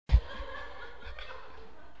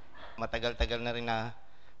Matagal-tagal na rin na,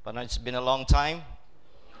 parang it's been a long time.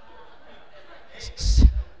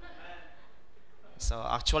 So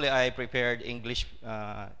actually, I prepared English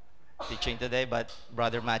teaching today, but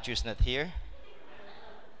Brother Matthew is not here.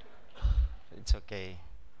 It's okay.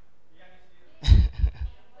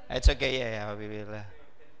 It's okay, yeah, we will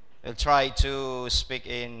we'll try to speak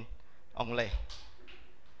in Ongle.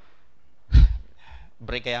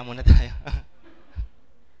 Break kaya muna tayo.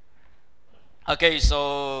 Okay,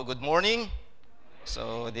 so good morning.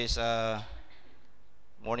 So this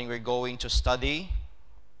morning we're going to study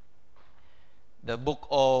the book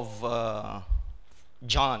of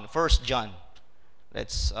John, First John.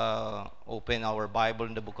 Let's open our Bible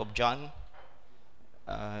in the book of John.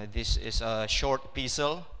 This is a short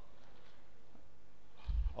epistle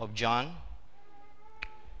of John.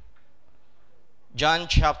 John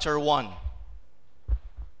chapter 1.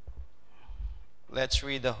 Let's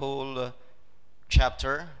read the whole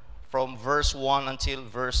chapter from verse 1 until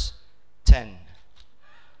verse 10.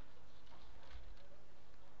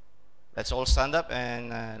 Let's all stand up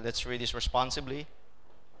and let's read this responsibly.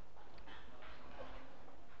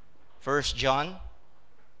 First John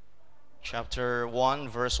chapter 1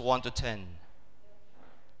 verse 1 to 10.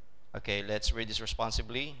 Okay, let's read this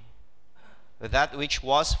responsibly. That which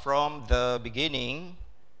was from the beginning,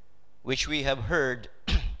 which we have heard,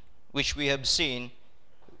 which we have seen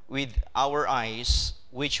with our eyes,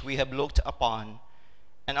 which we have looked upon,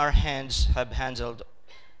 and our hands have handled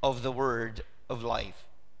of the word of life.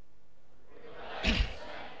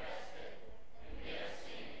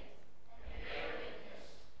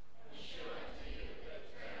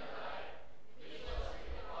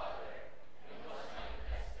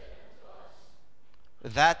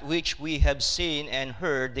 That which we have seen and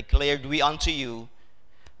heard declared we unto you,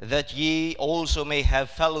 that ye also may have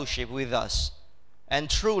fellowship with us. And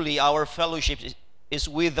truly our fellowship is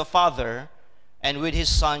with the Father and with his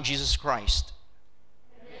Son Jesus Christ.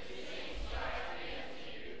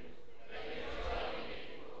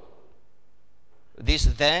 This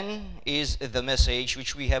then is the message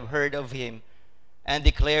which we have heard of him and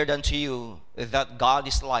declared unto you, that God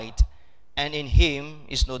is light, and in him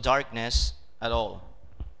is no darkness at all.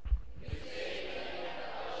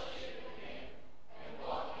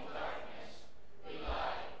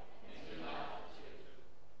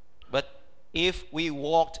 But if we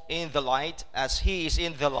walked in the light as he is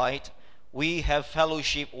in the light, we have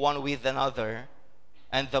fellowship one with another,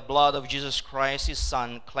 and the blood of Jesus Christ his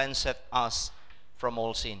Son cleanseth us from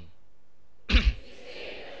all sin.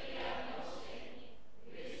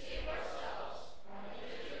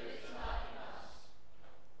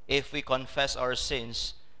 If we confess our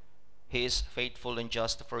sins, he is faithful and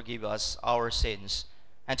just to forgive us our sins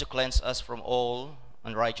and to cleanse us from all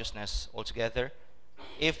unrighteousness altogether.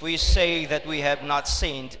 If we say that we have not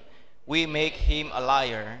sinned, we make him a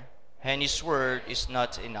liar, and his word is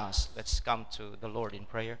not in us. Let's come to the Lord in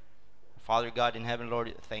prayer. Father God in heaven,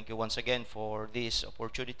 Lord, thank you once again for this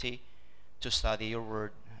opportunity to study your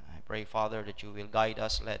word. I pray, Father, that you will guide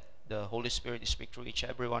us. Let the Holy Spirit speak through each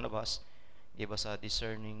every one of us. Give us a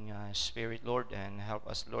discerning spirit, Lord, and help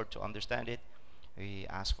us, Lord, to understand it. We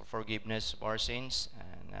ask for forgiveness of our sins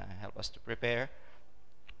and help us to prepare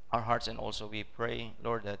our hearts, and also we pray,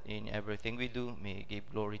 Lord, that in everything we do may give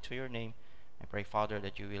glory to your name. I pray, Father,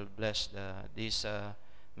 that you will bless this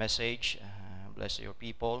message, bless your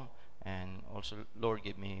people, and also, Lord,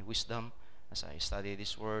 give me wisdom as I study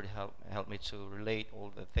this word. Help me to relate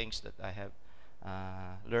all the things that I have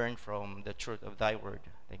learned from the truth of thy word.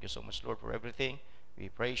 Thank you so much, Lord, for everything. We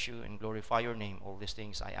praise you and glorify your name. All these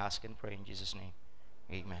things I ask and pray in Jesus' name.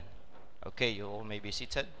 Amen. Okay, you all may be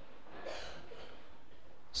seated.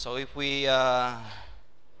 So if we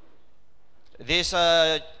this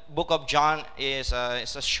book of John is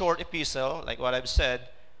it's a short epistle, like what I've said.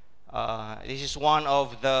 This is one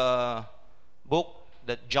of the book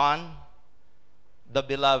that John the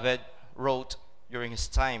Beloved wrote during his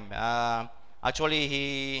time. Actually,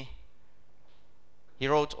 he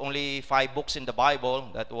wrote only 5 books in the Bible.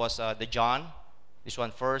 That was the John, this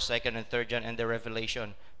one, 1st, 2nd, and 3rd John, and the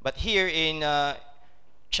Revelation. But here in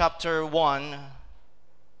chapter 1,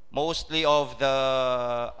 mostly of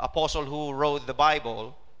the apostle who wrote the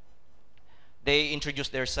Bible, they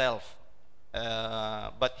introduced themselves.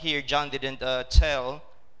 But here John didn't tell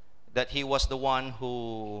that he was the one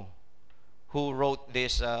who wrote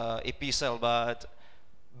this epistle, but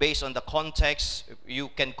based on the context, you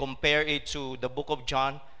can compare it to the book of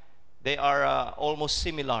John. They are almost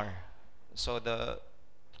similar. So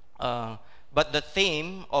but the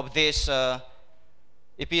theme of this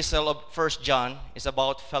epistle of First John is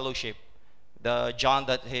about fellowship. The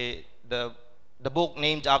the book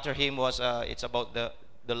named after him was it's about the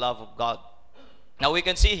love of God. Now we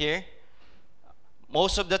can see here,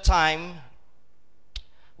 most of the time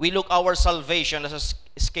we look our salvation as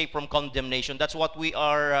escape from condemnation. That's what we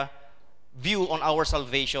are view on our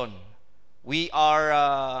salvation. We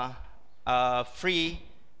are free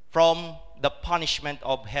from the punishment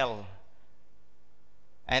of hell.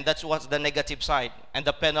 And that's what's the negative side and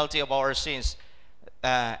the penalty of our sins.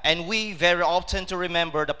 And we very often to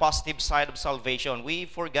remember the positive side of salvation. We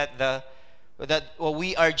forget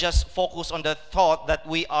we are just focused on the thought that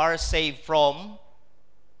we are saved from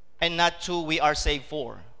and not to we are saved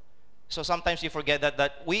for. So sometimes we forget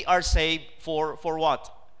that we are saved for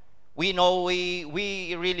what? We know we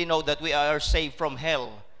really know that we are saved from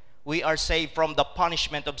hell. We are saved from the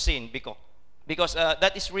punishment of sin because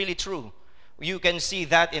that is really true. You can see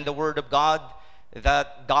that in the Word of God,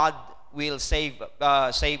 that God will save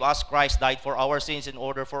us. Christ died for our sins in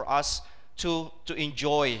order for us to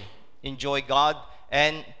enjoy God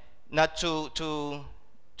and not to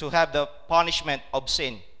have the punishment of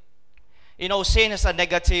sin. You know, sin has a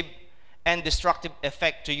negative and destructive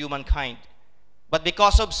effect to humankind. But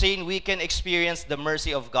because of sin, we can experience the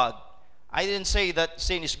mercy of God. I didn't say that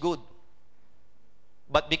sin is good.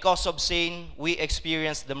 But because of sin, we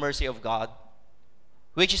experience the mercy of God,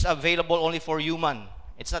 which is available only for human.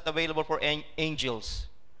 It's not available for angels.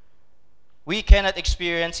 We cannot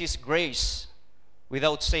experience His grace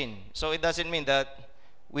without sin. So it doesn't mean that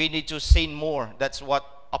we need to sin more. That's what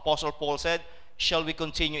Apostle Paul said. Shall we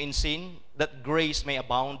continue in sin that grace may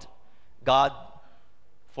abound? God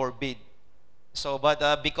forbid. So,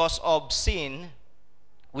 but because of sin,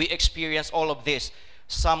 we experience all of this.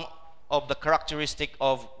 Some of the characteristic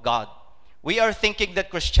of God. We are thinking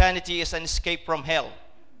that Christianity is an escape from hell.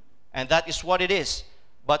 And that is what it is.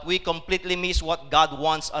 But we completely miss what God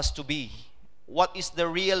wants us to be. What is the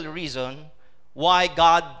real reason why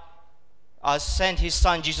God sent His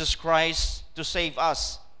Son Jesus Christ to save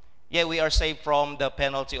us? Yeah, we are saved from the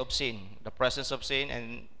penalty of sin, the presence of sin,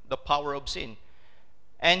 and the power of sin.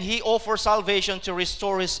 And He offers salvation to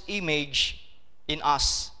restore His image in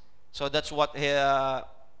us. So that's what the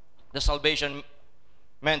salvation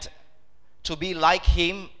meant, to be like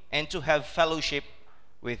Him and to have fellowship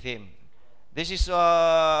with Him. This is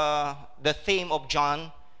the theme of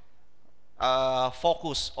John,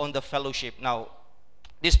 focus on the fellowship. Now,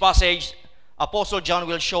 this passage, Apostle John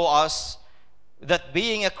will show us that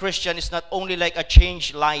being a Christian is not only like a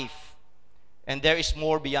changed life, and there is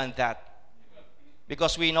more beyond that.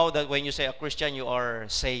 Because we know that when you say a Christian, you are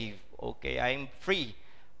saved. Okay, I'm free.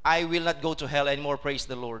 I will not go to hell anymore, praise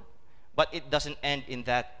the Lord. But it doesn't end in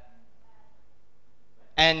that.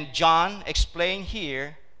 And John explained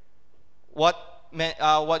here what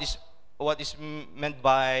is meant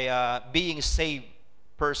by being a saved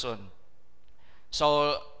person.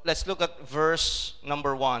 So let's look at verse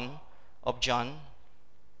number 1 of John.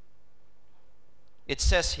 It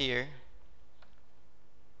says here,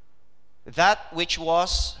 that which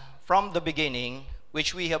was from the beginning,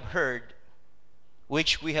 which we have heard,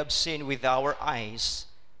 which we have seen with our eyes,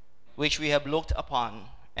 which we have looked upon,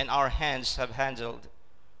 and our hands have handled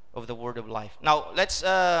of the word of life. Now let's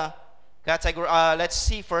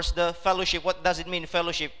see first the fellowship. What does it mean,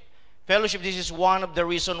 fellowship? Fellowship, this is one of the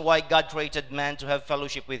reasons why God created man, to have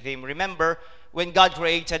fellowship with Him. Remember, when God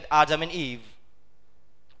created Adam and Eve,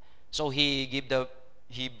 so He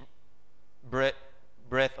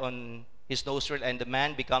breath on his nostril, and the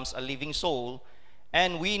man becomes a living soul.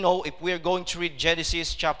 And we know, if we're going to read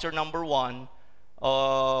Genesis chapter number 1,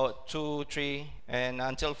 2, 3, and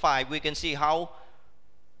until 5, we can see how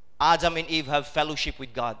Adam and Eve have fellowship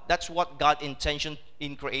with God. That's what God intentioned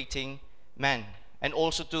in creating man, and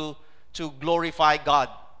also to glorify God.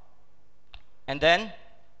 And then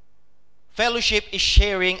fellowship is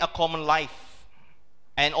sharing a common life,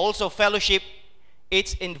 and also fellowship,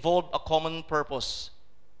 it's involved a common purpose,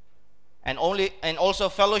 and also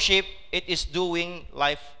fellowship, it is doing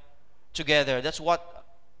life together. That's what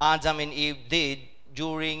Adam and Eve did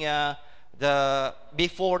during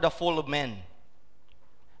before the fall of man.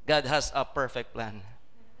 God has a perfect plan.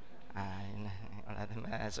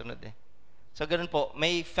 So ganun po,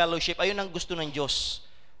 may fellowship. Ayun ang gusto ng Diyos,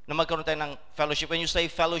 na magkaroon tayo ng fellowship. When you say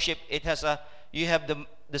fellowship, it has you have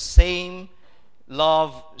the same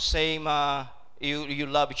love, same you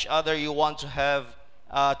love each other. You want to have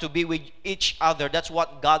to be with each other. That's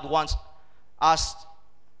what God wants us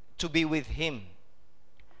to be with Him.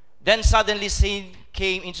 Then suddenly sin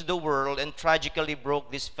came into the world and tragically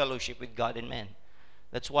broke this fellowship with God and man.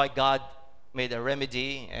 That's why God made a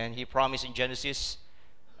remedy, and He promised in Genesis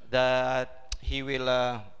that He will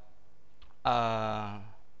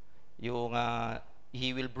yung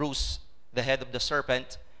he will bruise the head of the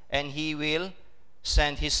serpent, and he will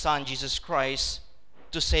send his son Jesus Christ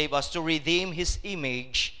to save us, to redeem his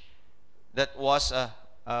image that was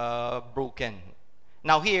broken.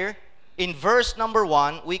 Now here, in verse number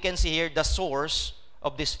 1, we can see here the source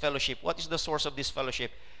of this fellowship. What is the source of this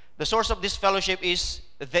fellowship? The source of this fellowship is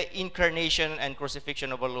the incarnation and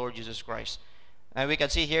crucifixion of our Lord Jesus Christ. And we can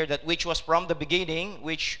see here that which was from the beginning,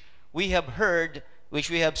 which we have heard, which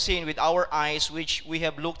we have seen with our eyes, which we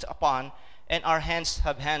have looked upon, and our hands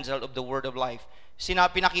have handled of the word of life.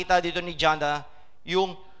 Pinakita dito ni John na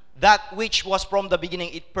yung that which was from the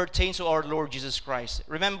beginning, it pertains to our Lord Jesus Christ.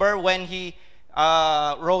 Remember when he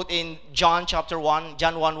wrote in John chapter 1,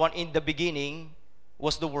 John 1:1, in the beginning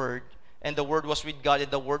was the Word, and the Word was with God,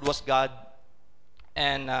 and the Word was God.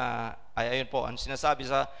 And ayun po, ang sinasabi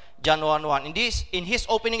sa John 1:1. In his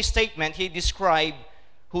opening statement, he described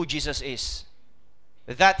who Jesus is.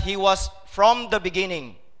 That he was from the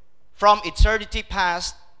beginning, from eternity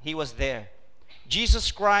past, he was there.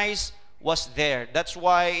 Jesus Christ was there. That's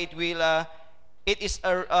why it is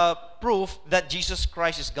a proof that Jesus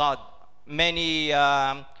Christ is God. Many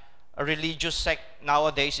religious sect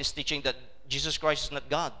nowadays is teaching that Jesus Christ is not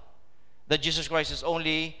God. That Jesus Christ is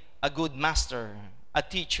only a good master, a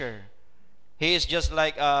teacher. He is just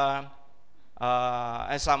like, and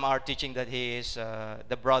some are teaching that he is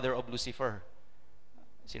the brother of Lucifer.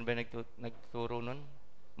 Sino ba nagturo nun?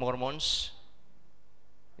 Mormons?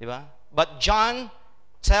 Diba? But John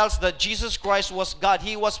tells that Jesus Christ was God.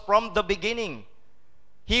 He was from the beginning.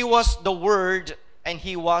 He was the Word, and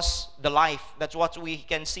he was the life. That's what we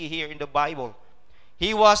can see here in the Bible.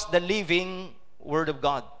 He was the living Word of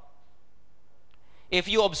God. If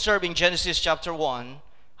you observe in Genesis chapter 1,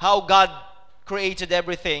 how God created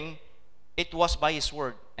everything, it was by His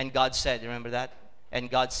Word. And God said, remember that? And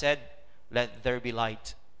God said, let there be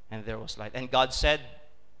light. And there was light. And God said,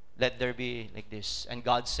 let there be like this. And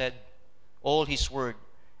God said, all His Word.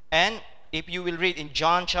 And if you will read in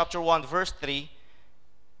John chapter 1 verse 3,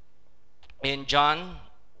 in John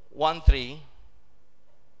 1:3,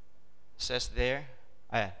 says there,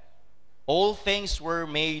 all things were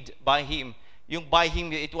made by Him. Yung by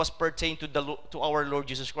Him, it was pertained to our Lord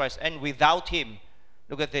Jesus Christ. And without Him,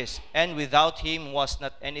 look at this, and without Him was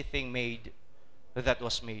not anything made that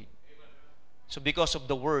was made. So because of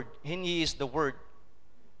the Word, He is the Word.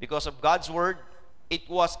 Because of God's Word,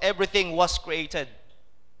 everything was created.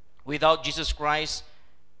 Without Jesus Christ,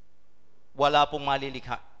 wala pong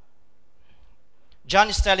malilikha. John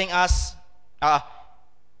is telling us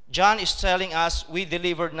we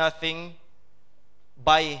delivered nothing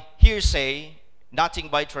by hearsay, nothing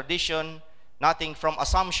by tradition, nothing from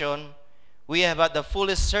assumption. We have had the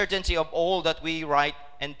fullest certainty of all that we write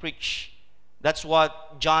and preach. That's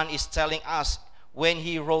what John is telling us when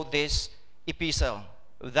he wrote this epistle.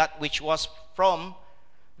 That which was from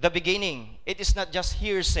the beginning. It is not just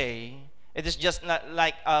hearsay. It is just not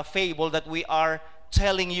like a fable that we are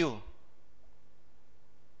telling you.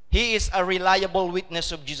 He is a reliable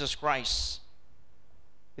witness of Jesus Christ.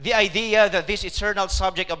 The idea that this eternal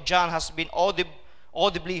subject of John has been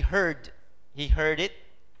audibly heard, he heard it,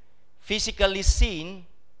 physically seen,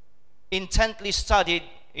 intently studied,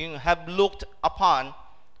 have looked upon,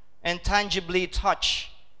 and tangibly touched,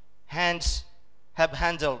 hands have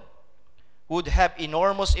handled, would have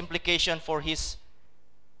enormous implication for his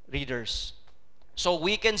readers. So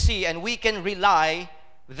we can see and we can rely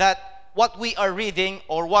that what we are reading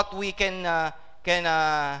or what we can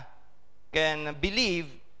believe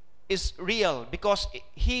is real, because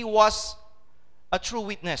he was a true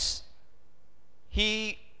witness.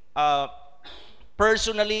 He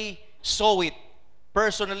personally saw it,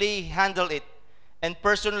 personally handled it, and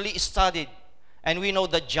personally studied. And we know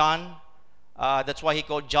that John, that's why he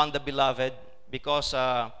called John the Beloved, because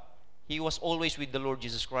he was always with the Lord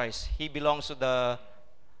Jesus Christ. He belongs to the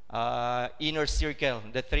inner circle,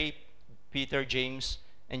 the three, Peter, James,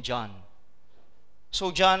 and John.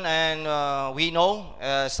 So John, and we know,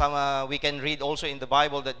 we can read also in the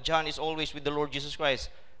Bible that John is always with the Lord Jesus Christ.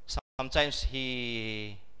 Sometimes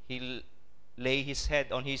he lay his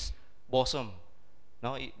head on his bosom.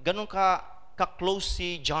 No? Ganun ka-close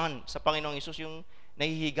si John sa Panginoong Hesus, yung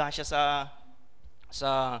nahihiga siya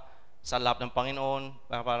sa lap ng Panginoon.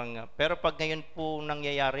 Pero pag ngayon po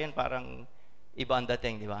nangyayari yan, parang iba ang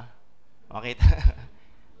dating, di ba?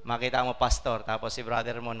 Makita mo pastor, tapos si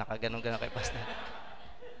brother mo nakaganon-ganon kay pastor.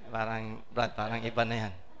 Parang iba na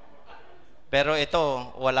yan. Pero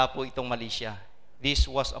ito, wala po itong mali siya. This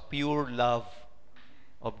was a pure love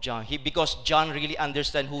of John. Because John really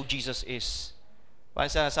understand who Jesus is. Parang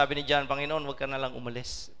sabi ni John, Panginoon, wag ka na lang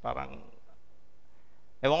umalis. Parang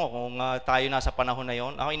Ewan ko kung tayo nasa panahon na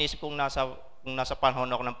yon. Ako inisip kung nasa panahon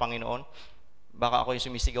ako ng Panginoon, baka ako yung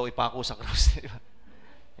sumisigaw ipako sa krus. Di ba?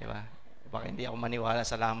 Di ba? Baka hindi ako maniwala,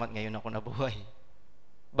 salamat, ngayon ako nabuhay.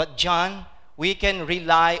 But John, we can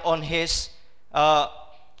rely on his,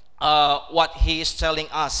 what he is telling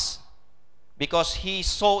us. Because he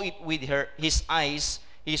saw it with his eyes.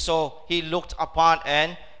 He looked upon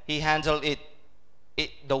and he handled it,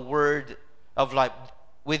 the word of life.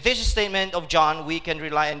 With this statement of John, we can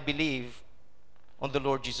rely and believe on the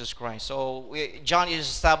Lord Jesus Christ. So John is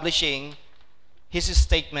establishing his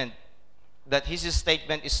statement, that his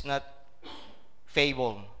statement is not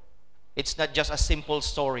fable. It's not just a simple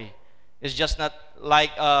story. It's just not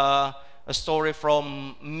like a story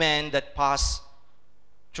from men that pass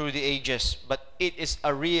through the ages, but it is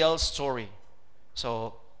a real story.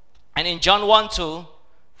 So, and in John 1:2,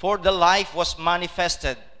 for the life was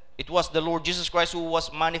manifested. It was the Lord Jesus Christ who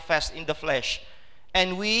was manifest in the flesh.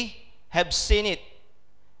 And we have seen it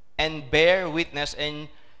and bear witness and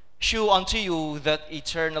shew unto you that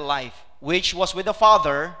eternal life, which was with the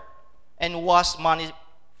Father and was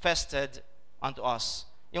manifested unto us.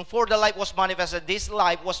 Yung for the life was manifested, this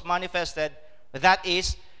life was manifested, that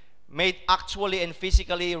is, made actually and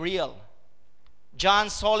physically real.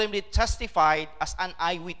 John solemnly testified as an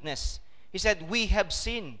eyewitness. He said, we have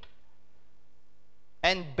seen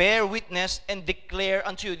and bear witness and declare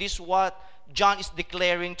unto you. This is what John is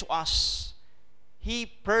declaring to us. He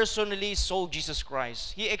personally saw Jesus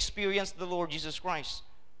Christ. He experienced the Lord Jesus Christ.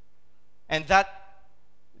 And that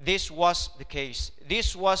this was the case.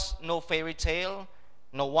 This was no fairy tale,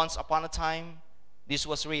 no once upon a time. This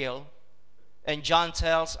was real. And John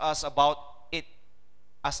tells us about it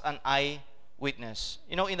as an eyewitness.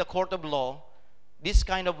 You know, in the court of law, this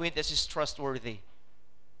kind of witness is trustworthy.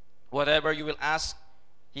 Whatever you will ask,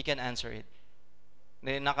 he can answer it.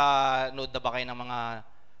 Nakanood na ba kayo ng mga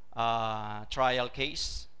trial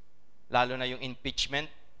case? Lalo na yung impeachment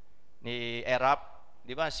ni Erap.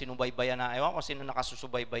 Di ba? Sinubaybayan na. Ewan ko sino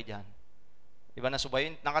nakasusubaybay dyan. Di ba?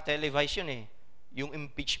 Naka-televise yun eh. Yung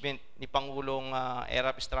impeachment ni Pangulong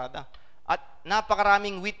Erap Estrada. At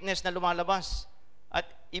napakaraming witness na lumalabas. At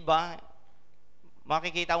iba,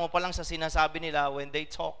 makikita mo pa lang sa sinasabi nila when they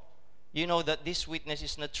talk, you know that this witness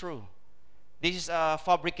is not true. This is a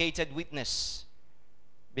fabricated witness.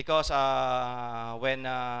 Because when,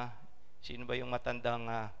 sino ba yung matandang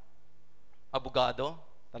abogado?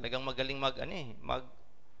 Talagang magaling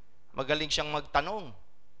magaling siyang magtanong.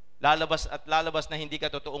 Lalabas na hindi ka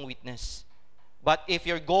totoong witness. But if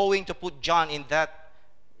you're going to put John in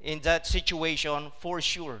that situation, for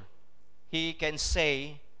sure, he can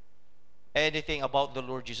say anything about the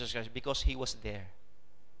Lord Jesus Christ because he was there.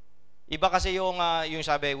 Iba kasi yung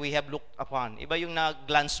sabi, we have looked upon. Iba yung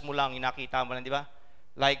na-glance mo lang, yung nakita mo lang, di ba?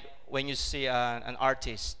 Like when you see an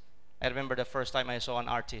artist. I remember the first time I saw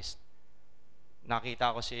an artist.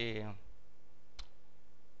 Nakita ko sino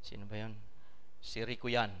ba yun? Si Rico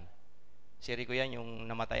Yan. Si Rico Yan yung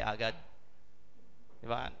namatay agad. Di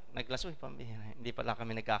ba? Nag-glance mo, hindi pala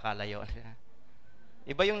kami nagkakalayo.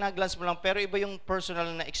 Iba yung nag-glance mo lang, pero iba yung personal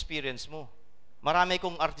na experience mo. Marami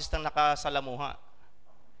kong artistang nakasalamuha.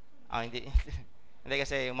 Hindi. Hindi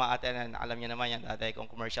kasi yung mga ate, alam niyo naman yan, dati kong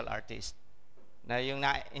commercial artist.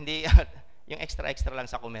 Hindi, yung extra lang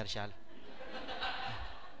sa commercial.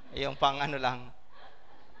 Yung pang lang.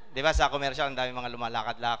 Di ba sa commercial, ang dami mga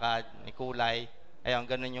lumalakad-lakad, may kulay. Ayun,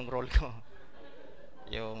 ganun yung role ko.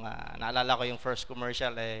 Yung, naalala ko yung first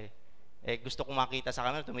commercial, gusto kong makita sa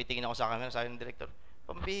camera, tumitingin ako sa camera, sabi ng director,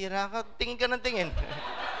 pambira ka, tingin ka ng tingin.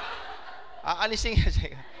 Aalisin ka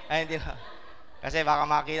siya. Ay, hindi na. Kasi baka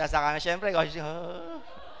makita sa camera, syempre,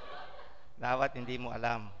 dapat hindi mo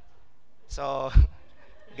alam. So,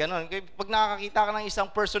 ganun. Pag nakakita ka ng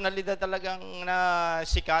isang personalidad talagang na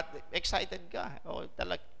sikat, excited ka.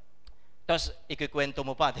 Tapos, ikikwento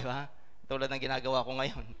mo pa, di ba? Tulad ng ginagawa ko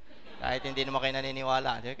ngayon. Kahit hindi naman kayo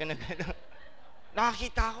naniniwala.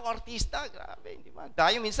 Nakakita ako artista, grabe, di ba?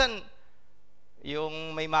 Tayo minsan,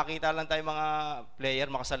 yung may makita lang tayo mga player,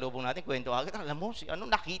 makasalubong natin, kwento agad, alam mo,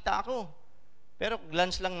 nakita ako. Pero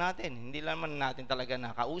glance lang natin, hindi naman natin talaga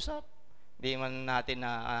nakausap, hindi man natin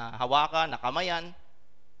na hawakan, nakamayan.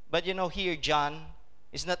 But you know, here, John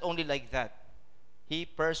is not only like that. He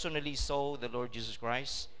personally saw the Lord Jesus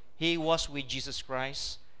Christ. He was with Jesus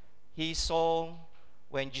Christ. He saw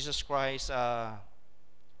when Jesus Christ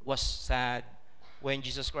was sad, when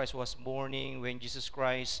Jesus Christ was mourning, when Jesus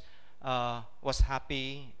Christ was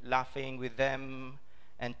happy, laughing with them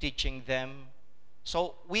and teaching them.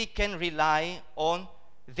 So we can rely on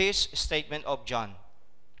this statement of John.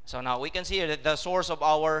 So now we can see that the source of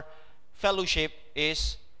our fellowship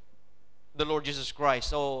is the Lord Jesus Christ.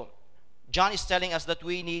 So John is telling us that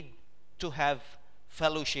we need to have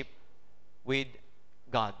fellowship with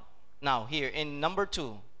God. Now here in number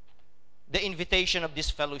 2, the invitation of this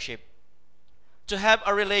fellowship, to have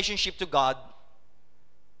a relationship to God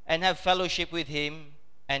and have fellowship with Him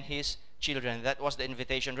and His children. That was the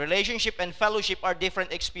invitation. Relationship and fellowship are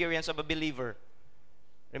different experience of a believer.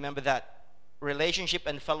 Remember that. Relationship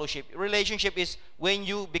and fellowship. Relationship is when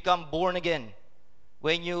you become born again.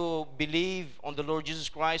 When you believe on the Lord Jesus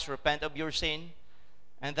Christ, repent of your sin,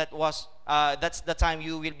 and that's the time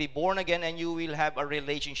you will be born again and you will have a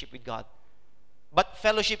relationship with God. But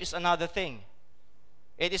fellowship is another thing.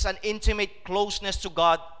 It is an intimate closeness to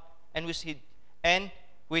God and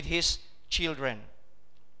with His children.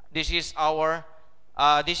 This is our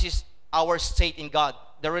state in God.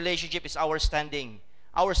 The relationship is our standing.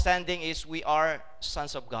 Our standing is we are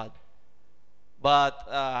sons of God. But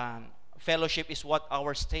fellowship is what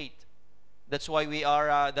our state. That's why we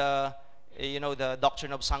are the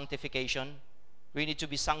doctrine of sanctification. We need to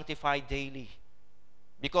be sanctified daily,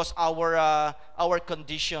 because our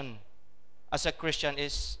condition as a Christian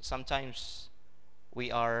is sometimes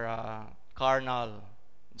we are carnal,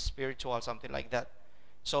 spiritual, something like that.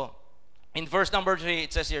 So in verse number 3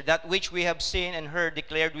 it says here, that which we have seen and heard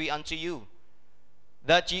declared we unto you,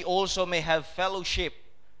 that ye also may have fellowship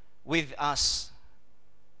with us.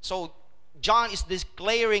 So John is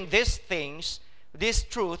declaring these things, this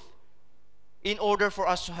truth, in order for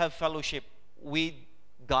us to have fellowship with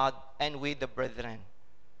God and with the brethren.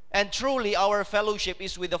 And truly our fellowship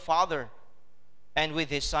is with the Father and with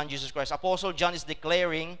His Son Jesus Christ. Apostle John is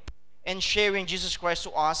declaring and sharing Jesus Christ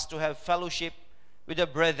to us to have fellowship with the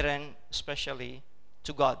brethren, especially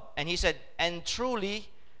to God. And he said, and truly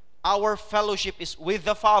our fellowship is with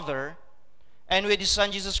the Father and with His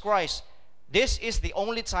Son Jesus Christ. This is the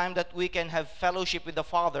only time that we can have fellowship with the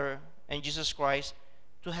Father and Jesus Christ,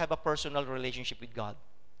 to have a personal relationship with God.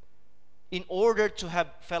 In order to have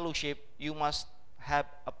fellowship, you must have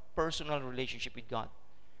a personal relationship with God.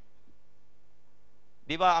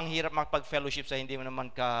 Di ba ang hirap makapag-fellowship sa hindi mo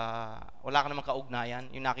naman wala ka naman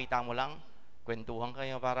kaugnayan, yung nakita mo lang, kwentuhan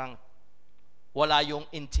kayo, parang wala yung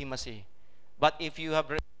intimacy. But if you have,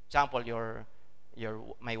 for example,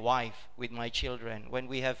 my wife with my children, when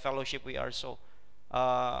we have fellowship, we are so,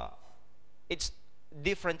 it's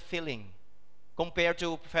different feeling compared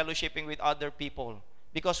to fellowshipping with other people,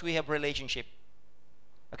 because we have relationship.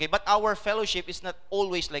 Okay, but our fellowship is not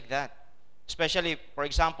always like that. Especially, for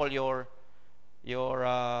example, your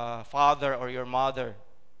father or your mother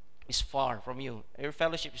is far from you. Your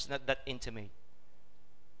fellowship is not that intimate.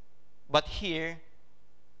 But here,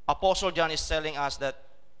 Apostle John is telling us that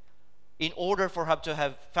in order for us to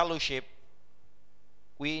have fellowship,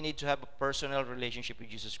 we need to have a personal relationship with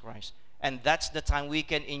Jesus Christ. And that's the time we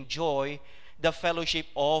can enjoy the fellowship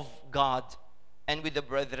of God and with the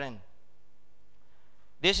brethren.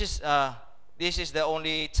 This is the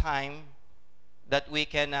only time that we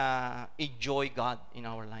can enjoy God in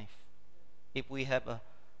our life, if we have a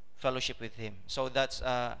fellowship with Him. So that's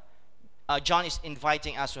John is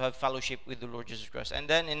inviting us to have fellowship with the Lord Jesus Christ. And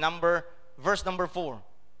then in verse number 4,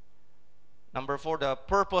 the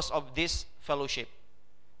purpose of this fellowship.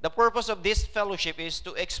 The purpose of this fellowship is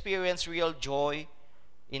to experience real joy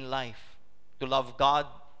in life, to love God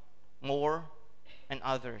more and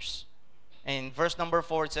others. And in verse number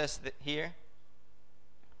 4 it says here,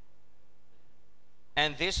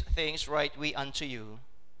 and these things write we unto you,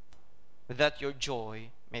 that your joy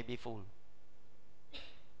may be full.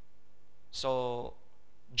 So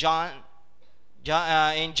in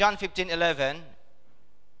John 15:11,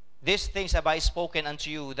 these things have I spoken unto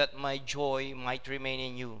you, that my joy might remain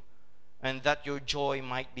in you, and that your joy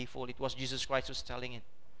might be full. It was Jesus Christ who's telling it,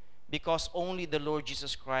 because only the Lord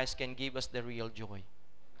Jesus Christ can give us the real joy.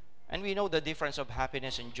 And we know the difference of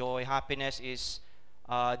happiness and joy. Happiness is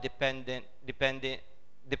depend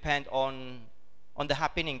on the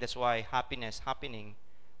happening. That's why happening.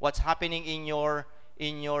 What's happening in your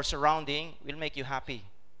surrounding will make you happy.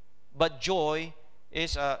 But joy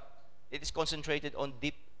is it is concentrated on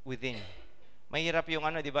deep within. Mahirap yung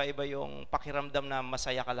di ba, iba yung pakiramdam na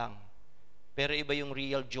masaya ka lang. Pero iba yung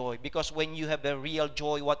real joy. Because when you have the real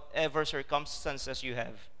joy, whatever circumstances you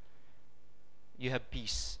have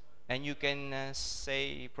peace. And you can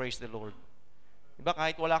say, praise the Lord. Diba,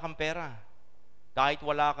 kahit wala kang pera, kahit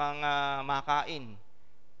wala kang makain,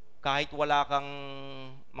 kahit wala kang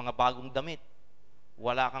mga bagong damit,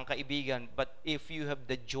 wala kang kaibigan, but if you have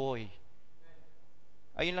the joy,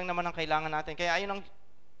 ayun lang naman ang kailangan natin. Kaya ayun ang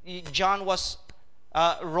John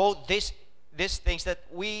wrote these things that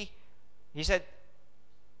he said,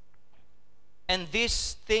 And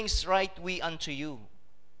these things write we unto you,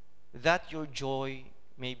 that your joy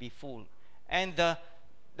may be full. And the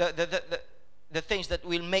things that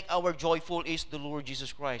will make our joy full is the Lord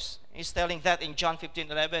Jesus Christ. He's telling that in John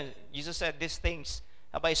 15:11. Jesus said, these things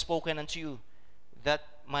have I spoken unto you, that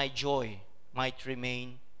my joy might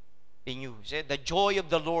remain in you. He said, the joy of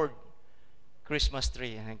the Lord, Christmas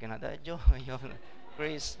tree. The joy of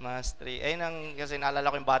Christmas tree. Ayun kasi naalala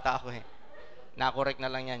ko yung bata ako eh. Na-correct na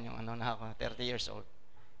lang yan, yung na ako, 30 years old.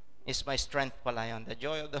 Is my strength pala yun. The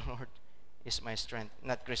joy of the Lord is my strength,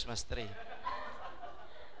 not Christmas tree.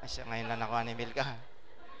 Kasi ngayon na nakuha ni Milka.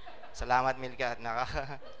 Salamat, Milka, at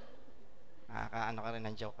nakakaano ka rin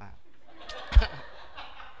ng joke, ha?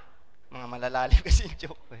 Mga malalalim kasi yung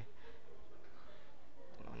joke ko, eh.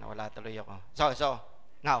 Nawala tuloy ako. So,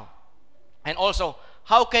 now, and also,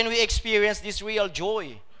 how can we experience this real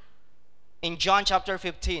joy? In John chapter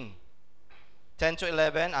 15, 10 to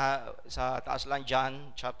 11, sa taas lang,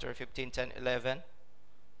 John chapter 15, 10, 11.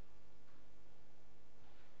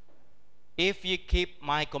 If ye keep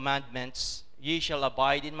my commandments, ye shall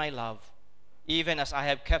abide in my love, even as I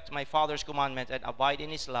have kept my Father's commandment and abide in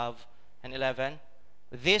his love. And 11,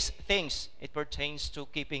 these things, it pertains to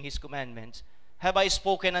keeping his commandments, have I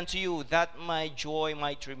spoken unto you, that my joy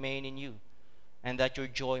might remain in you, and that your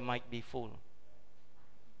joy might be full.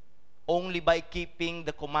 Only by keeping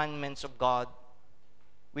the commandments of God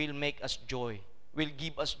will make us joy, will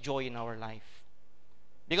give us joy in our life.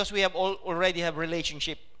 Because we have already have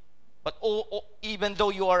relationship. But even though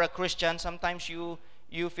you are a Christian, sometimes you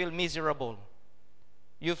feel miserable.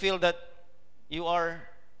 You feel that you're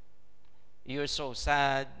so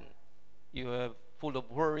sad, you are full of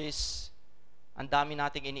worries. Ang dami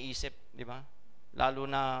nating iniisip, di ba? Lalo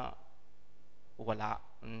na wala.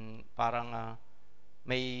 Parang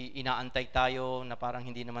may inaantay tayo na parang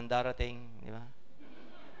hindi naman darating, di ba?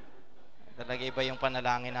 Talaga iba yung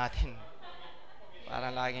panalangin natin.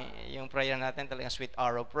 Parang lagi, yung prayer natin talagang sweet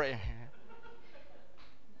arrow prayer.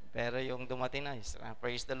 Pero yung dumating na,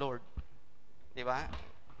 praise the Lord. Di ba?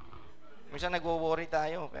 Minsan nagwo-worry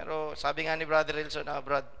tayo, pero sabi nga ni Brother Wilson,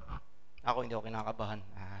 Brad, ako hindi ako kinakabahan.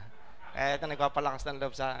 Kaya ito nagpapalakas ng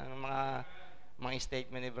love sa mga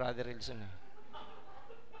statement ni Brother Wilson.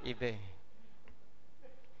 Ibe.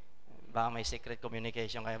 Baka may secret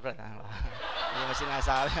communication kayo, Brad. Hindi mo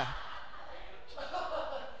sinasabi.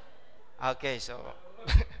 Okay, so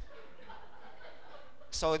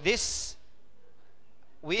this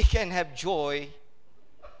we can have joy,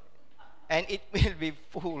 and it will be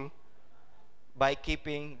full by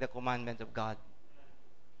keeping the commandment of God.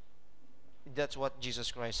 That's what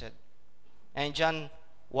Jesus Christ said. And John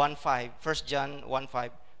 1:5, 1 John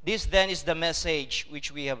 1:5. This then is the message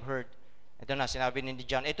which we have heard. Ito na, sinabi ni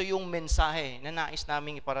John. Ito yung mensahe na nais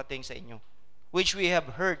naming iparating sa inyo. Which we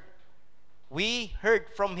have heard. We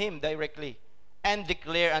heard from him directly, and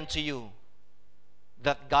declare unto you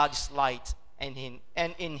that God is light, and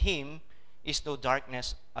in him is no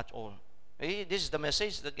darkness at all. This is the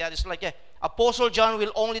message that God is light. Yeah. Apostle John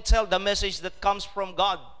will only tell the message that comes from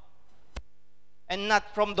God, and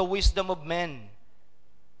not from the wisdom of men.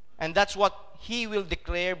 And that's what he will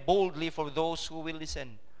declare boldly for those who will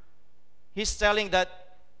listen. He's telling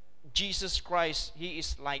that Jesus Christ, he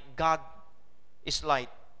is light. God is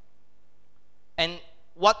light. And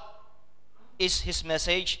what is his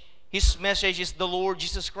message? His message is the Lord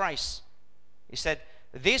Jesus Christ. He said,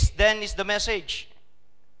 this then is the message.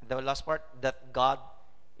 The last part, that God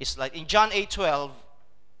is light. In John 8:12,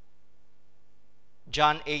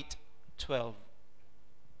 John 8:12.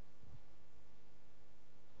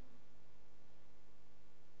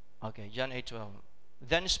 Okay, John 8:12.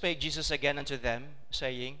 Then spake Jesus again unto them,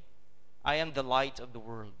 saying, I am the light of the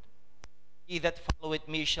world. He that followeth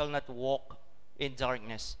me shall not walk in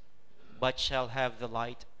darkness, but shall have the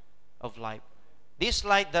light of life. This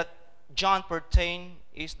light that John pertained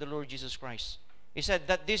is the Lord Jesus Christ. He said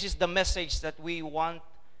that this is the message that we want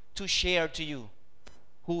to share to you,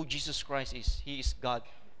 who Jesus Christ is. He is God.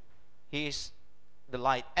 He is the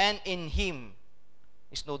light. And in him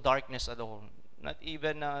is no darkness at all. Not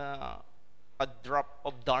even a drop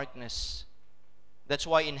of darkness. That's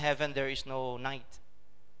why in heaven there is no night.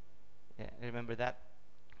 Yeah, remember that?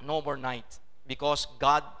 No more night. Because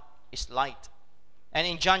God is light. And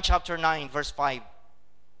in John chapter 9, verse 5.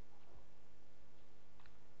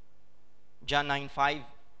 John 9:5.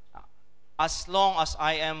 As long as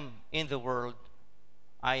I am in the world,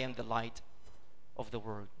 I am the light of the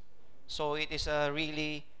world. So it is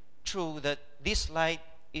really true that this light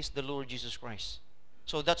is the Lord Jesus Christ.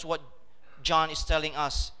 So that's what John is telling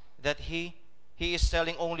us, that he is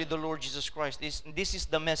telling only the Lord Jesus Christ. This is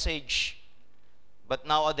the message. But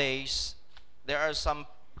nowadays, There are some,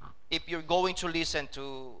 if you're going to listen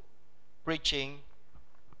to preaching,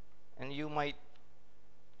 and you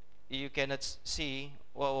cannot see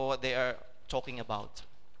what they are talking about.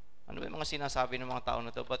 Ano ba yung mga sinasabi ng mga tao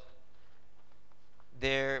na to? But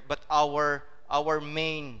our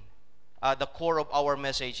main, the core of our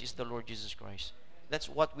message is the Lord Jesus Christ. That's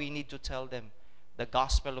what we need to tell them. The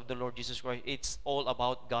gospel of the Lord Jesus Christ. It's all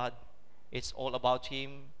about God. It's all about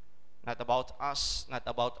Him. Not about us. Not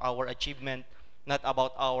about our achievement. Not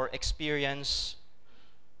about our experience.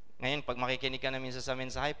 Ngayon, pag makikinig ka na minsan sa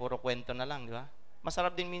mensahe, puro kwento na lang, di ba?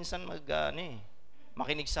 Masarap din minsan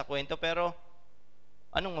makinig sa kwento, pero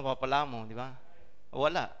anong mapapala mo, di ba?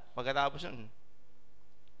 Wala. Pagkatapos nun,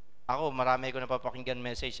 ako, marami ko napapakinggan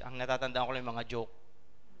message. Ang natatandaan ko lang yung mga joke.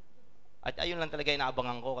 At ayun lang talaga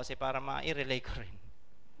inaabangan ko kasi para ma-relay ko rin.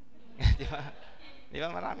 Di ba? Di ba?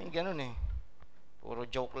 Maraming ganun eh. Puro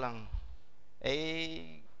joke lang.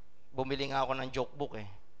 Bumili nga ako ng joke book eh.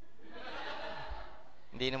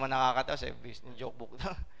 Hindi naman nakakatawa sa joke book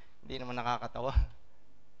daw. Hindi naman nakakatawa.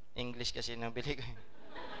 English kasi nabili ko.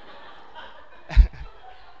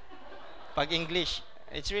 Pag English,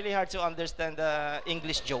 it's really hard to understand the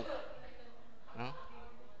English joke. No?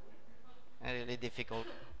 Really difficult.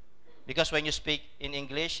 Because when you speak in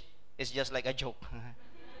English, it's just like a joke.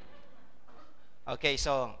 Okay,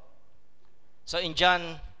 so in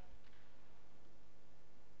John,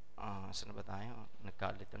 saan ba tayo?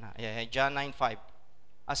 Nagkalito na. Yeah, John 9:5.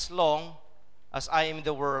 As long as I am in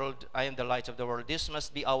the world, I am the light of the world. This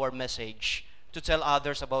must be our message to tell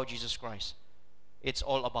others about Jesus Christ. It's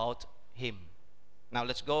all about Him. Now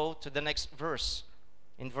let's go to the next verse.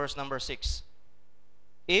 In verse number 6.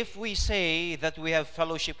 If we say that we have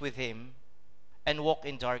fellowship with Him and walk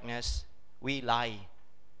in darkness, we lie.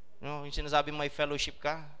 No, yung sinasabi may fellowship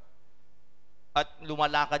ka at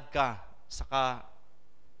lumalakad ka sa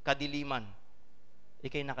kadiliman,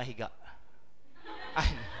 ikay nakahiga. Ay,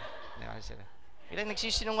 ilang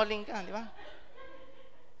nagsisinungaling ka, di ba?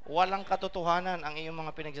 Walang katotohanan ang iyong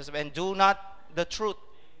mga pinagsasabi. And do not the truth.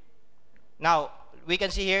 Now, we can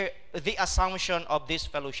see here the assumption of this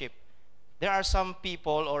fellowship. There are some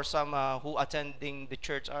people or some who attending the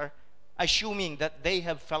church are assuming that they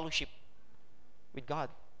have fellowship with God.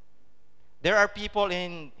 There are people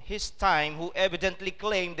in his time who evidently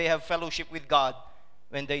claim they have fellowship with God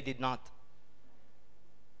when they did not.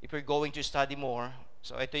 If you're going to study more,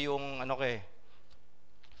 so ito yung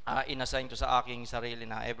inassign to sa aking sarili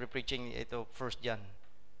na every preaching, ito first John.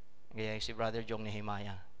 Kaya si Brother Jong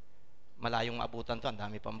Nehemiah. Malayong abutan to, ang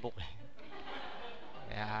dami pang book eh.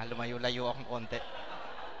 Kaya lumayo-layo akong konti.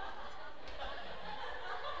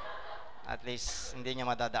 At least hindi niya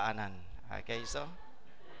madadaanan. Okay, so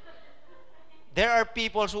there are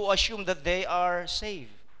people who assume that they are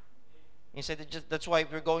saved. Instead, that's why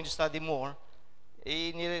if we're going to study more,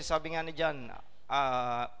 sabi nga ni John,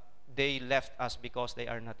 they left us because they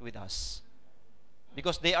are not with us.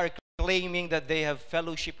 Because they are claiming that they have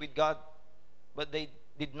fellowship with God, but they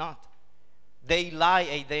did not. They lie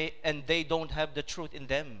and they don't have the truth in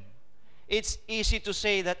them. It's easy to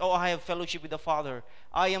say that, oh, I have fellowship with the Father.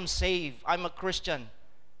 I am saved. I'm a Christian.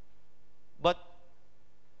 But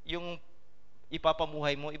yung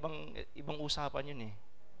ipapamuhay mo, ibang usapan yun eh.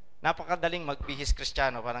 Napakadaling magbihis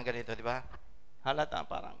Kristiyano, parang ganito, di ba? Halata,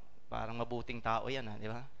 parang mabuting tao yan, di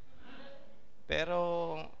ba?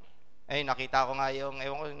 Pero, nakita ko nga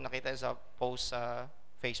nakita sa post sa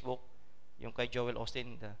Facebook, yung kay Joel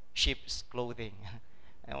Austin, the sheep's clothing.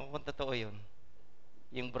 Ewan ko kung totoo yun.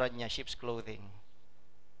 Yung brand niya, sheep's clothing.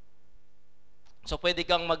 So, pwede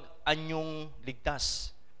kang mag-anyong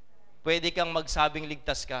ligtas. Pwede kang magsabing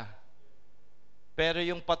ligtas ka. Pero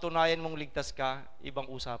yung patunayan mong ligtas ka, ibang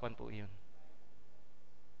usapan po yun.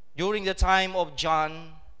 During the time of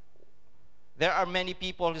John, there are many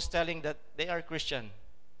people who's telling that they are Christian.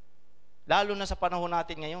 Lalo na sa panahon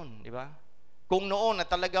natin ngayon, di ba? Kung noon na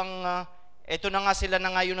talagang, eto na nga sila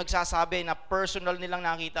na ngayon nagsasabi na personal nilang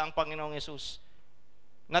nakita ang Panginoong Yesus.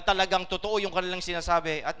 Na talagang totoo yung kanilang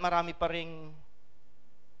sinasabi at marami pa ring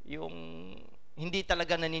yung hindi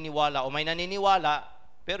talaga naniniwala o may naniniwala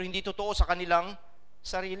pero hindi totoo sa kanilang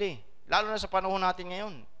sarili. Lalo na sa panahon natin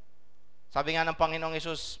ngayon. Sabi nga ng Panginoong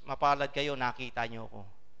Yesus, mapalad kayo, nakita niyo ako.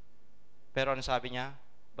 Pero ano sabi niya?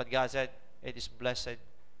 But God said, it is blessed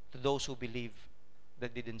to those who believe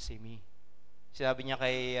that didn't see me. Sinabi niya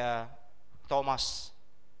kay Thomas,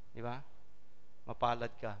 di ba?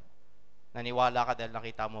 Mapalad ka. Naniwala ka dahil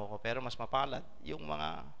nakita mo ako. Pero mas mapalad yung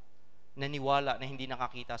mga naniwala na hindi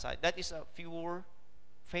nakakita sa akin. That is a pure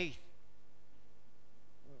faith.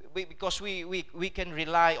 Because we can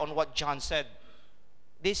rely on what John said.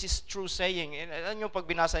 This is true saying. Alam nyo, pag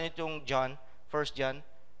binasa niyo itong John First John,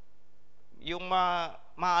 yung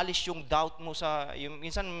maalis yung doubt mo sa, yung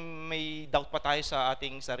minsan may doubt pa tayo sa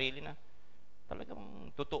ating sarili na talagang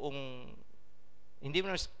totoong, hindi mo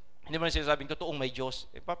na, hindi mo na sinasabing totoong may Diyos.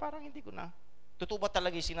 Parang hindi ko na. Totoo ba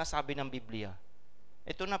talaga yung sinasabi ng Biblia?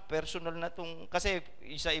 Ito na, personal na tong, kasi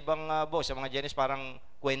sa ibang boss, sa mga Genesis, parang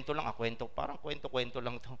kwento lang, kwento, parang kwento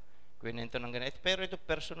lang to. Kwento ng ganito. Pero ito,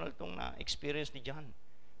 personal tong na-experience ni John.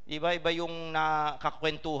 Iba yung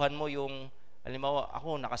nakakwentuhan mo, yung, halimbawa,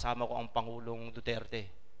 ako, nakasama ko ang Pangulong Duterte.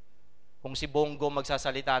 Kung si Bongo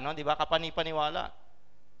magsasalita, no? Di ba, kapani-paniwala.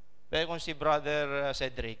 Pero kung si Brother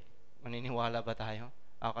Cedric, maniniwala ba tayo?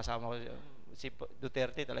 Ako kasama ko, si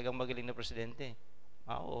Duterte, talagang magaling na presidente.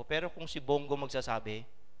 Oo, pero kung si Bongo magsasabi,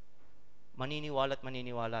 maniniwala at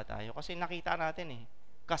maniniwala tayo. Kasi nakita natin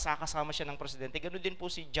kasakasama siya ng presidente. Ganoon din po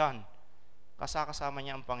si John. Kasakasama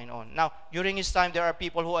niya ang Panginoon. Now, during his time, there are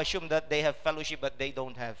people who assume that they have fellowship but they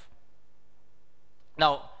don't have.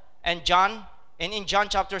 Now, and in John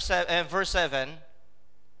chapter 7, verse 7,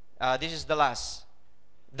 this is the last.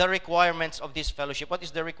 The requirements of this fellowship. What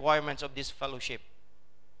is the requirements of this fellowship?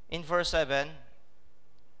 In verse 7, it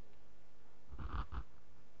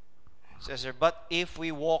says here, but if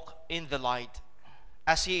we walk in the light,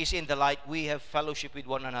 as he is in the light, we have fellowship with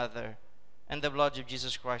one another, and the blood of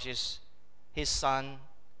Jesus Christ, his Son,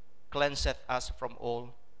 cleanseth us from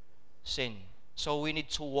all sin. So we need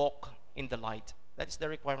to walk in the light. That is the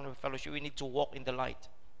requirement of fellowship. We need to walk in the light.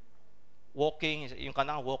 Walking, yung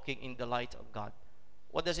kanang walking in the light of God.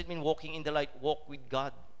 What does it mean, walking in the light? Walk with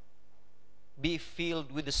God. Be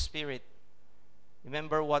filled with the Spirit.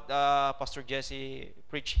 Remember what Pastor Jesse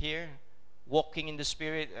preached here? Walking in the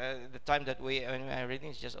Spirit. The time that we are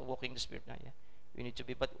reading is just walking in the Spirit. Yeah. We need to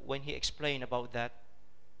be. But when he explained about that,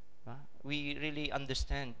 we really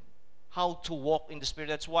understand how to walk in the Spirit.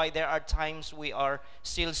 That's why there are times we are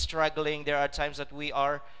still struggling. There are times that we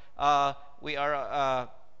are fall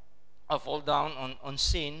down on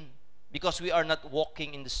sin because we are not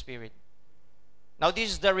walking in the Spirit. Now,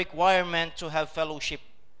 this is the requirement to have fellowship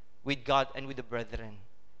with God and with the brethren.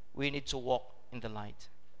 We need to walk in the light.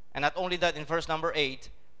 And not only that, in verse number 8,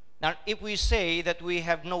 now if we say that we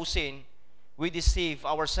have no sin, we deceive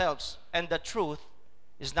ourselves, and the truth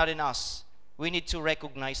is not in us. We need to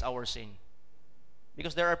recognize our sin.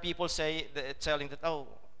 Because there are people telling that, oh,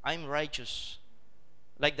 I'm righteous.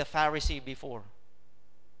 Like the Pharisee before.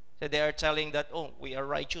 So they are telling that, oh, we are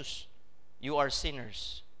righteous. You are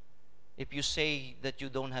sinners. If you say that you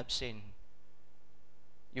don't have sin,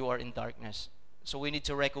 you are in darkness. So we need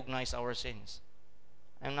to recognize our sins.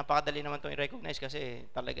 Ang napakadali naman itong i-recognize kasi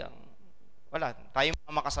talagang wala, tayong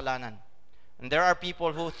mga makasalanan. And there are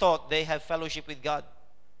people who thought they have fellowship with God.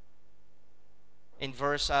 In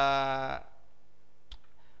verse 8,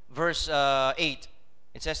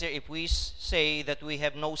 it says here, if we say that we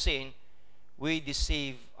have no sin, we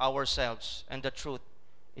deceive ourselves, and the truth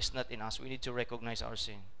is not in us. We need to recognize our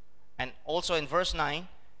sin. And also in verse 9,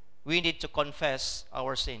 we need to confess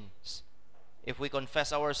our sins. If we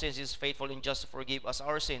confess our sins, He is faithful and just to forgive us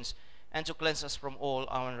our sins and to cleanse us from all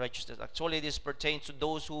our unrighteousness. Actually, this pertains to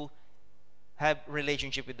those who have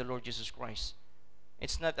relationship with the Lord Jesus Christ.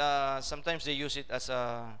 It's not, sometimes they use it as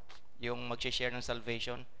yung mag-share ng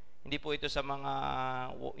salvation. Hindi po ito sa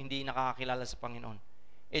mga hindi nakakakilala sa Panginoon.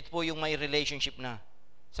 Ito po yung may relationship na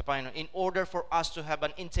sa Panginoon. In order for us to have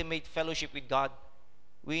an intimate fellowship with God,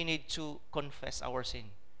 we need to confess our sin.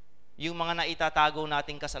 Yung mga naitatago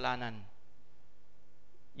nating kasalanan,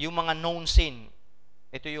 yung mga known sin,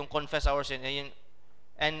 ito yung confess our sin.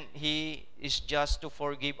 And He is just to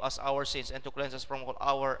forgive us our sins and to cleanse us from all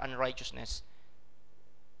our unrighteousness.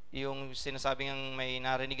 Yung sinasabi ng may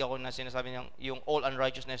narinig ako na sinasabi ng yung all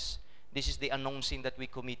unrighteousness, this is the unknown sin that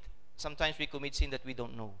we commit. Sometimes we commit sin that we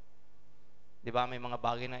don't know. 'Di ba? May mga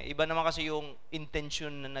bagay na iba naman kasi yung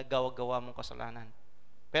intention na nagawa mong kasalanan.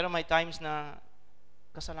 Pero may times na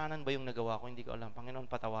kasalanan ba yung nagawa ko? Hindi ko alam.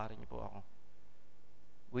 Panginoon, patawarin niyo po ako.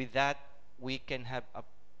 With that, we can have a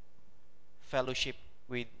fellowship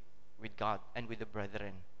with God and with the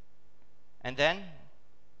brethren. And then,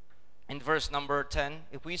 in verse number 10,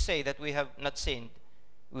 if we say that we have not sinned,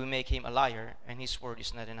 we make Him a liar, and His word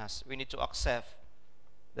is not in us. We need to accept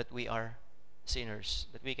that we are sinners,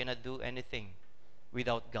 that we cannot do anything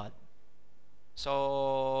without God.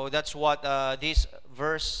 So that's what this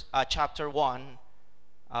verse, chapter 1,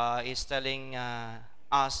 is telling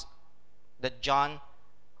us, that John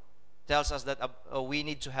tells us that we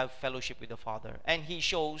need to have fellowship with the Father. And he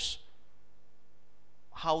shows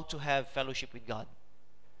how to have fellowship with God.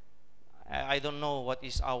 I don't know what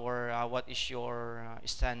is your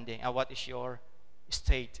standing, what is your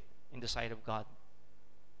state in the sight of God.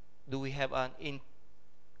 Do we have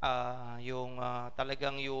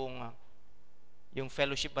talagang yung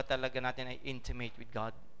fellowship ba talaga natin ay intimate with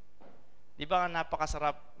God? Di ba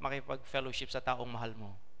napakasarap makipag-fellowship sa taong mahal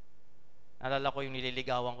mo? Naalala ko yung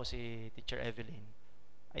nililigawan ko si Teacher Evelyn.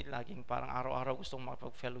 Ay laging parang araw-araw gustong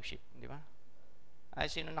makipag-fellowship, di ba? Ay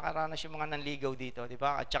sino nakaranas yung mga nanligaw dito, di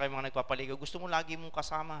ba? At saka yung mga nagpapaligaw, gusto mo lagi mong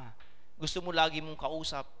kasama. Gusto mo lagi mong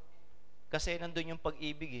kausap. Kasi nandun yung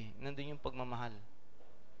pag-ibig eh, nandun yung pagmamahal.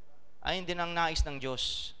 Ay hindi nang nais ng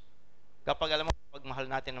Diyos. Kapag alam mo, pagmahal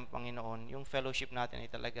natin ng Panginoon, yung fellowship natin ay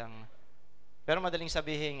talagang, pero madaling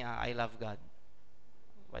sabihin, I love God.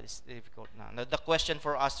 But it's difficult na. Now, the question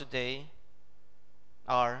for us today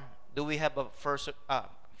are, do we have a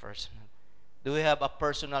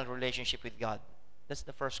personal relationship with God? That's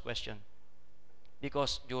the first question.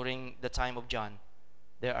 Because during the time of John,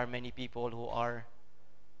 there are many people who are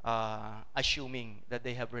assuming that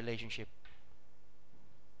they have relationship.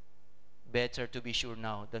 Better to be sure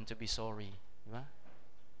now than to be sorry. Di ba?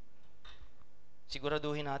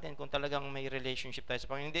 Siguraduhin natin kung talagang may relationship tayo sa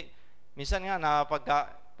Panginoon. Hindi, minsan nga,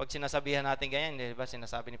 pag sinasabihan natin ganyan, di ba,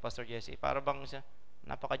 sinasabi ni Pastor Jesse, para bang siya,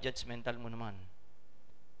 napaka-judgmental mo naman.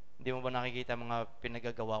 Hindi mo ba nakikita mga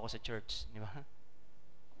pinagagawa ko sa church? Di ba?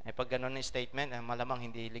 Eh, pag ganun yung statement, malamang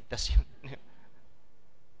hindi ligtas yun.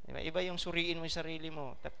 Di ba? Iba yung suriin mo yung sarili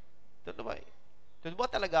mo. Totoo ba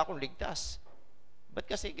talaga akong ligtas? Ba't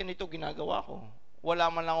kasi ganito ginagawa ko? Wala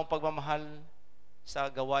man lang akong pagmamahal sa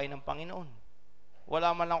gawain ng Panginoon.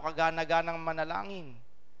 Wala man lang akong kagana-ganang manalangin.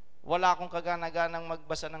 Wala akong kagana-ganang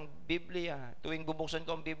magbasa ng Biblia. Tuwing bubuksan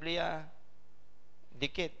ko ang Biblia,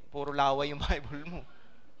 dikit, puro laway yung Bible mo.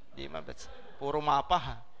 Di ba? Puro mapa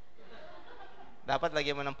ha. Dapat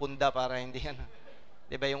lagyan mo ng punda para hindi yan.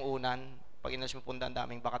 Di ba yung unan? Pag inalis mo punda, ang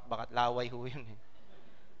daming bakat-bakat, laway ho yun eh.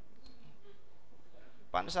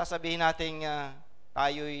 Paano sasabihin natin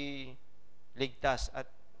tayo'y ligtas at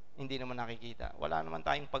hindi naman nakikita? Wala naman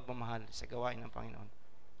tayong pagmamahal sa gawain ng Panginoon.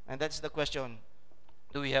 And that's the question.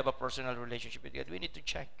 Do we have a personal relationship with God? We need to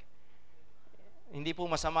check. Hindi po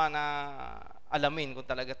masama na alamin kung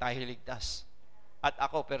talaga tayo ligtas. At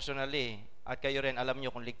ako personally, at kayo rin, alam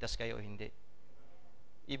nyo kung ligtas kayo o hindi.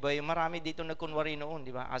 Iba yung marami dito nagkunwari noon,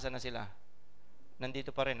 di ba? Asa na sila?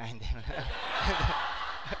 Nandito pa rin. Hindi.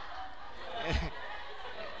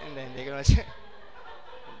 Hindi ko naman siya.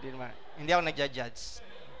 Hindi ako nagja-judge.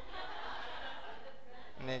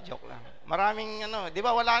 Hindi, joke lang. Maraming di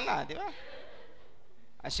ba wala na, di ba?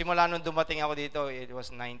 Simula nung dumating ako dito, it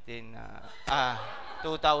was 2000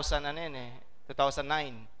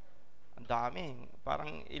 2009. Ang dami.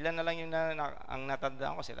 Parang ilan na lang yung ang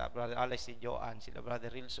natandaan ko, sila Brother Alex, si Joanne, sila Brother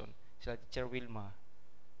Rilson, sila Teacher Wilma,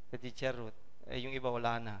 si Teacher Ruth. Yung iba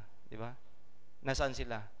wala na, di ba? Nasaan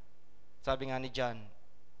sila? Sabi nga ni John,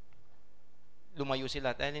 lumayo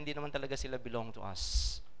sila dahil hindi naman talaga sila belong to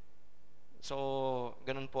us. So,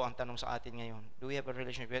 ganun po ang tanong sa atin ngayon. Do we have a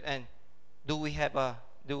relationship with and do we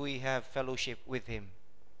have fellowship with Him?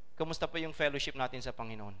 Kamusta po yung fellowship natin sa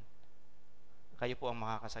Panginoon? Kayo po ang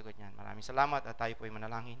makakasagot niyan. Maraming salamat at tayo po ay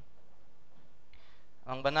manalangin.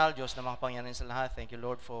 Ang banal Diyos na makapangyarihan sa lahat, thank you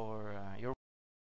Lord for your